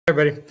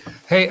Everybody.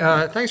 Hey,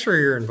 thanks for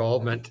your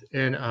involvement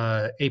in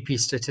AP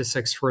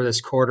statistics for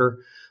this quarter.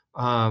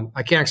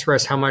 I can't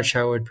express how much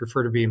I would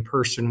prefer to be in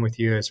person with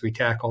you as we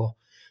tackle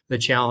the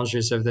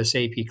challenges of this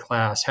AP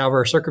class. However,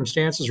 our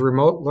circumstance is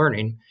remote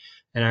learning,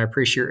 and I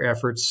appreciate your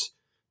efforts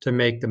to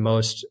make the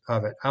most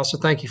of it. I also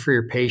thank you for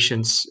your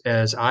patience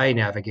as I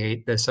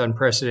navigate this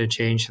unprecedented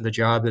change to the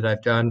job that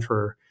I've done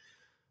for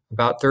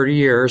about 30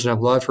 years, and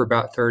I've loved for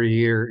about 30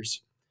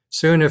 years.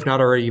 Soon, if not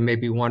already, you may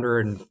be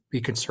wondering and be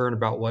concerned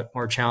about what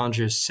more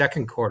challenges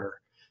second quarter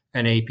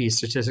and AP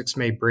statistics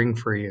may bring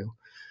for you.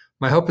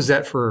 My hope is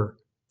that for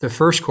the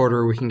first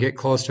quarter, we can get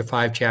close to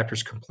 5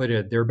 chapters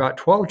completed. There are about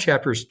 12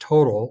 chapters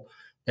total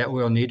that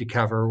we'll need to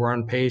cover. We're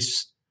on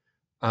pace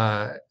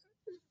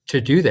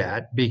to do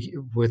that,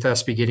 with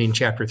us beginning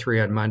chapter 3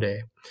 on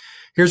Monday.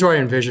 Here's what I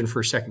envision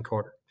for second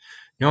quarter.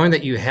 Knowing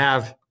that you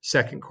have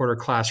second quarter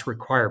class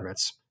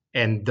requirements,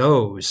 and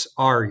those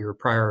are your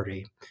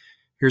priority,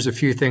 here's a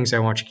few things I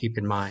want you to keep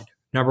in mind.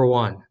 Number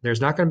one,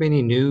 there's not going to be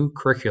any new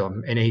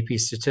curriculum in AP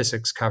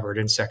statistics covered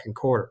in second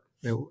quarter.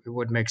 It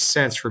would make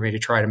sense for me to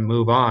try to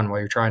move on while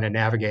you're trying to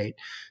navigate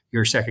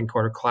your second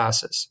quarter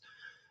classes.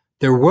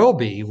 There will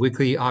be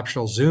weekly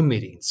optional Zoom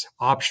meetings.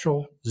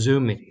 Optional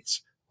Zoom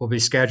meetings will be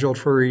scheduled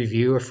for a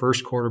review of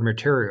first quarter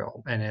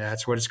material, and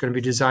that's what it's going to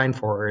be designed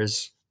for,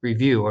 is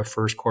review of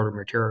first quarter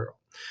material.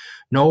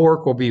 No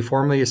work will be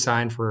formally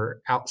assigned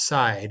for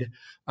outside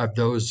of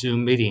those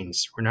Zoom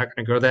meetings. We're not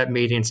going to go to that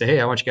meeting and say,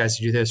 hey, I want you guys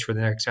to do this for the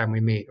next time we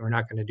meet. We're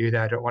not going to do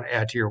that. I don't want to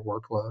add to your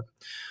workload.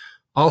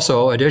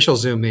 Also, additional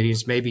Zoom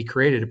meetings may be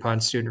created upon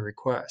student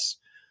requests.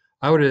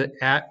 I would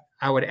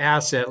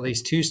ask that at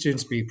least 2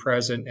 students be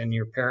present and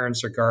your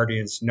parents or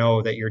guardians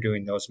know that you're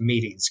doing those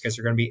meetings, because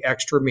they're going to be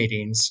extra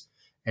meetings.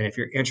 And if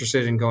you're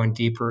interested in going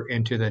deeper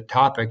into the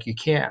topic, you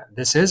can.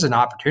 This is an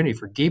opportunity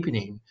for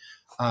deepening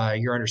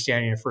your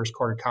understanding of first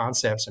quarter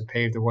concepts and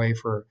pave the way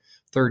for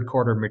third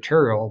quarter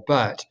material,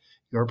 but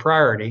your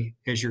priority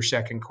is your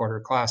second quarter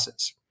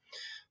classes.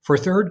 For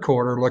third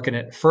quarter, looking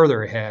at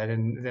further ahead,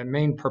 and the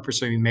main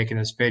purpose of me making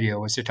this video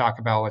was to talk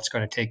about what's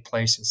going to take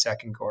place in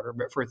second quarter.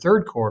 But for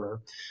third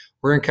quarter,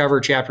 we're going to cover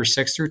chapters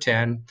 6 through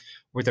 10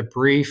 with a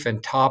brief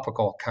and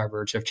topical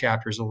coverage of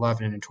chapters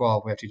 11 and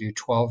 12. We have to do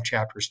 12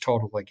 chapters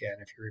total again,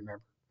 if you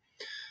remember.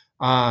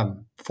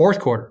 Fourth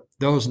quarter,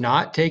 those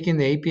not taking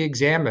the AP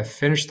exam have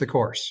finished the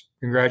course.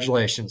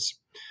 Congratulations.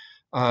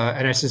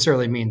 And I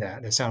sincerely mean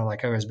that. It sounded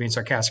like I was being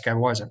sarcastic. I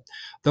wasn't.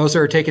 Those that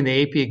are taking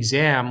the AP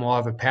exam will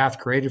have a path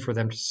created for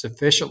them to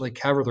sufficiently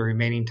cover the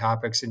remaining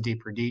topics in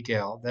deeper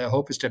detail. The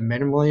hope is to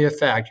minimally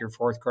affect your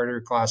fourth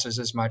quarter classes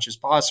as much as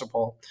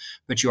possible,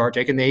 but you are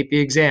taking the AP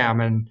exam,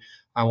 and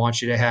I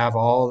want you to have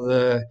all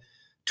the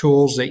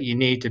tools that you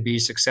need to be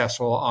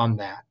successful on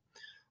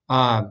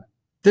that.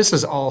 This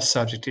is all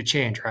subject to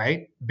change,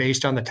 right?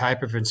 Based on the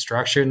type of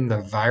instruction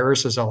the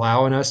virus is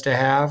allowing us to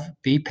have.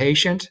 Be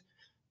patient,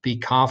 be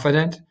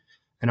confident,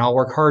 and I'll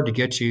work hard to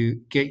get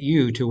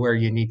you to where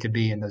you need to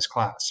be in this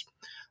class.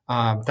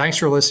 Thanks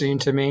for listening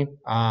to me.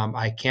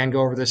 I can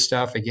go over this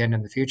stuff again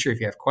in the future. If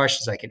you have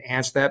questions, I can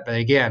answer that. But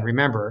again,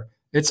 remember,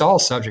 it's all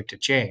subject to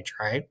change,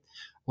 right?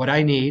 What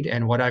I need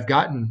and what I've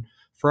gotten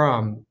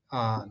from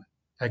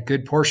a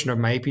good portion of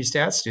my AP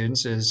Stats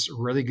students is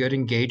really good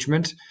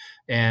engagement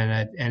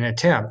and an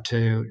attempt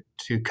to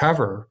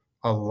cover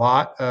a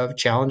lot of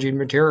challenging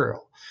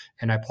material.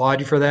 And I applaud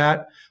you for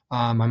that.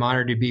 I'm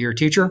honored to be your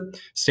teacher.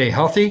 Stay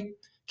healthy,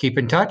 keep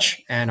in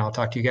touch, and I'll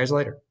talk to you guys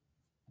later.